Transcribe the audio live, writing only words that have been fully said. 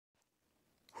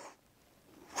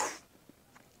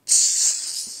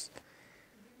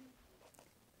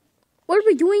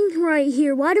we doing right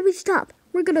here? Why did we stop?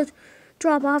 We're gonna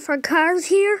drop off our cars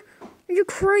here? Are you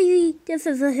crazy? This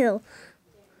is a hill.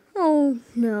 Oh,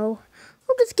 no.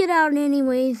 We'll just get out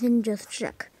anyways and just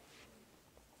check.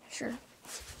 Sure.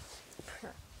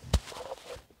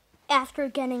 After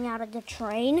getting out of the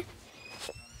train,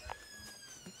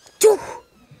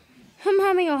 I'm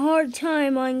having a hard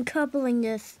time uncoupling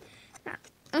this.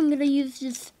 I'm gonna use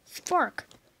this spark.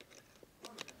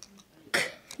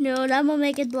 No, that will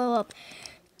make it blow up.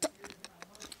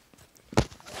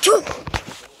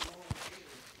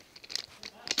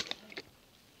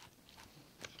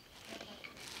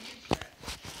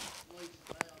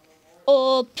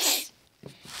 Oops.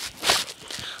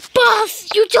 Boss,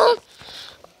 you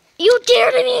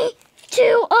dared me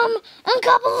to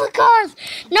uncouple the cars.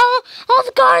 Now all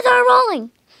the cars are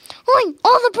rolling.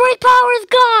 All the brake power is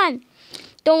gone.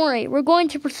 Don't worry, we're going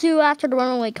to pursue after the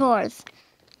runaway cars.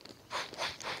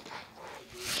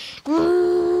 Hey,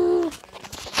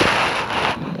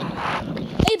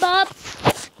 Bob.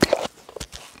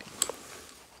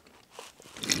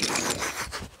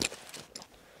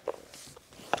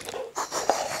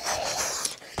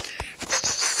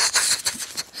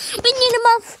 We need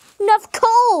enough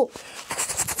coal.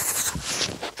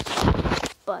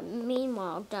 But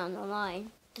meanwhile, down the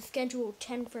line, the scheduled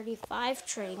 10:45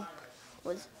 train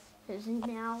is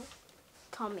now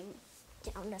coming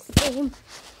down the same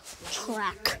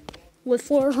track with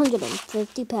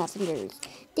 450 passengers.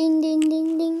 Ding, ding,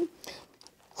 ding, ding.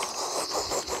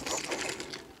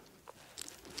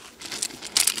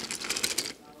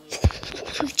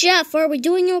 Jeff, are we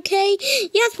doing okay?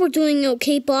 Yes, we're doing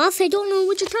okay, boss. I don't know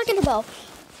what you're talking about.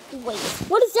 Wait,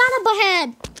 what is that up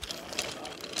ahead?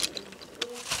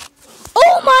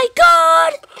 Oh my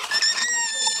God!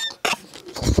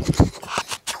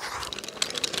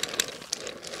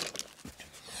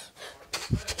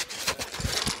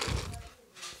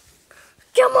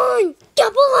 Come on,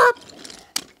 double up!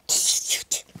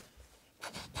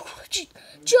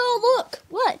 Joe, look!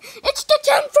 What? It's the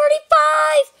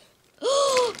 10:45!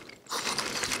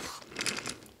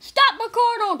 Stop,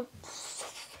 McConnell!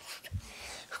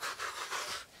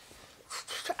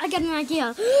 I got an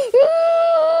idea.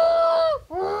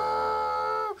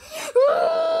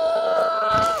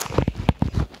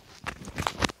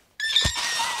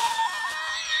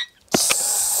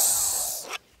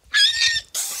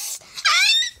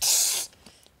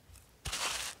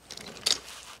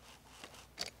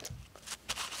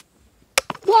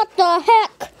 What the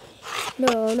heck?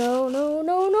 No, no, no, no, no,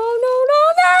 no, no,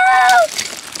 no!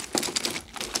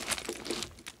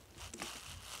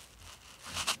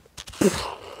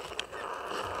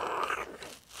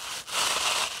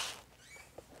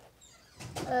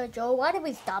 Joe, why did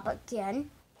we stop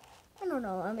again? I don't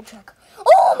know, let me check.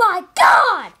 Oh my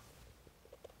God!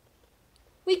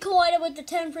 We collided with the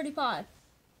 10:45.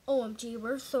 OMG,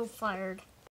 we're so fired.